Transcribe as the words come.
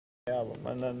of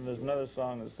them. And then there's another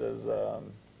song that says,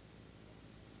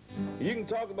 you can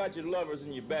talk about your lovers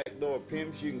and your backdoor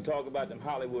pimps. You can talk about them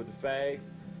Hollywood fags.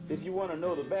 If you want to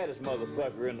know the baddest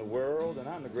motherfucker in the world, then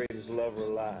I'm the greatest lover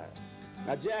alive.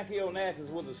 Now, Jackie Onassis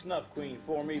was a snuff queen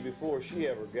for me before she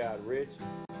ever got rich.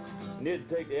 And it'd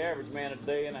take the average man a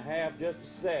day and a half just to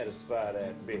satisfy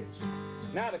that bitch.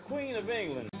 Now, the Queen of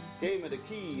England gave me the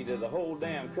key to the whole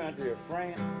damn country of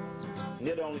France. And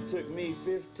it only took me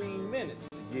 15 minutes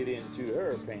to get into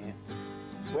her pants.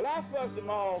 Well, I fucked them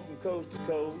all from coast to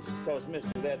coast, cause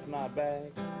mister, that's my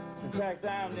bag. In fact,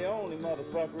 I'm the only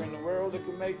motherfucker in the world that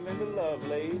can make Linda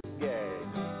Lovelace gag.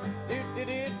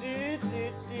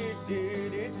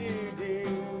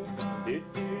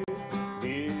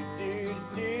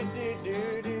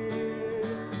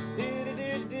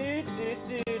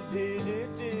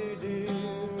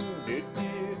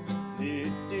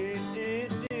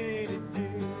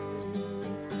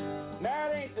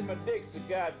 My dick's so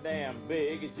goddamn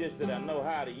big, it's just that I know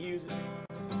how to use it.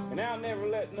 And I'll never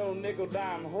let no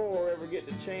nickel-dime whore ever get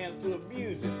the chance to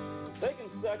abuse it. They can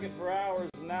suck it for hours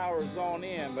and hours on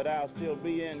end, but I'll still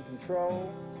be in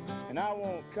control. And I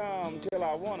won't come till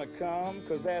I want to come,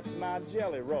 cause that's my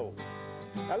jelly roll.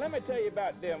 Now let me tell you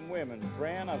about them women,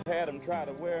 friend. I've had them try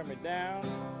to wear me down.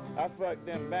 I fucked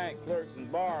them bank clerks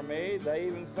and barmaids. I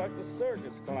even fucked a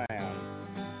circus clown.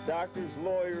 Doctors,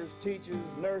 lawyers, teachers,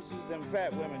 nurses, them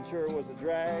fat women sure was a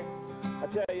drag. I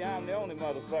tell you, I'm the only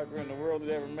motherfucker in the world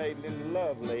that ever made Linda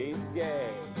Lovelace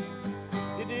gag.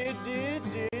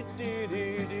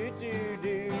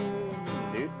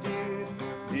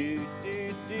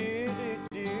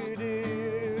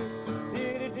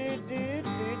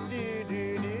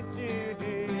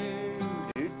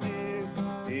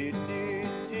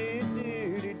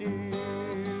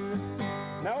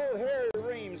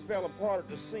 Fell apart at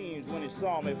the seams when he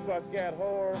saw me fuck that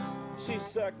whore. She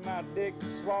sucked my dick,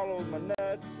 swallowed my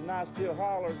nuts, and I still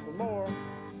hollered for more.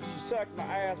 She sucked my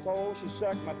asshole, she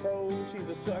sucked my toes, she's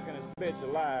the suckingest bitch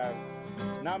alive.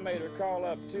 And I made her call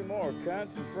up 2 more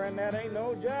cunts, and friend, that ain't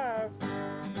no jive.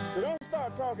 So don't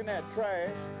start talking that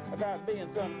trash about being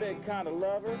some big kind of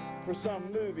lover for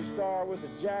some movie star with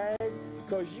a jag,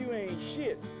 cause you ain't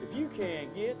shit if you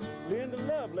can't get Linda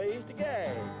Lovelace to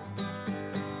gag.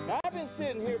 Now, I've been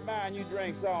sitting here buying you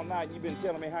drinks all night, and you've been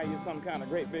telling me how you're some kind of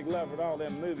great big lover to all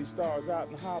them movie stars out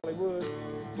in Hollywood.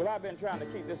 Well, I've been trying to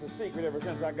keep this a secret ever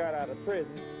since I got out of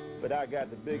prison, but I got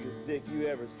the biggest dick you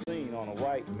ever seen on a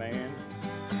white man.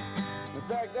 In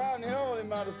fact, I'm the only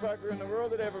motherfucker in the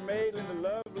world that ever made Linda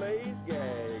Lovelace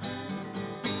gag.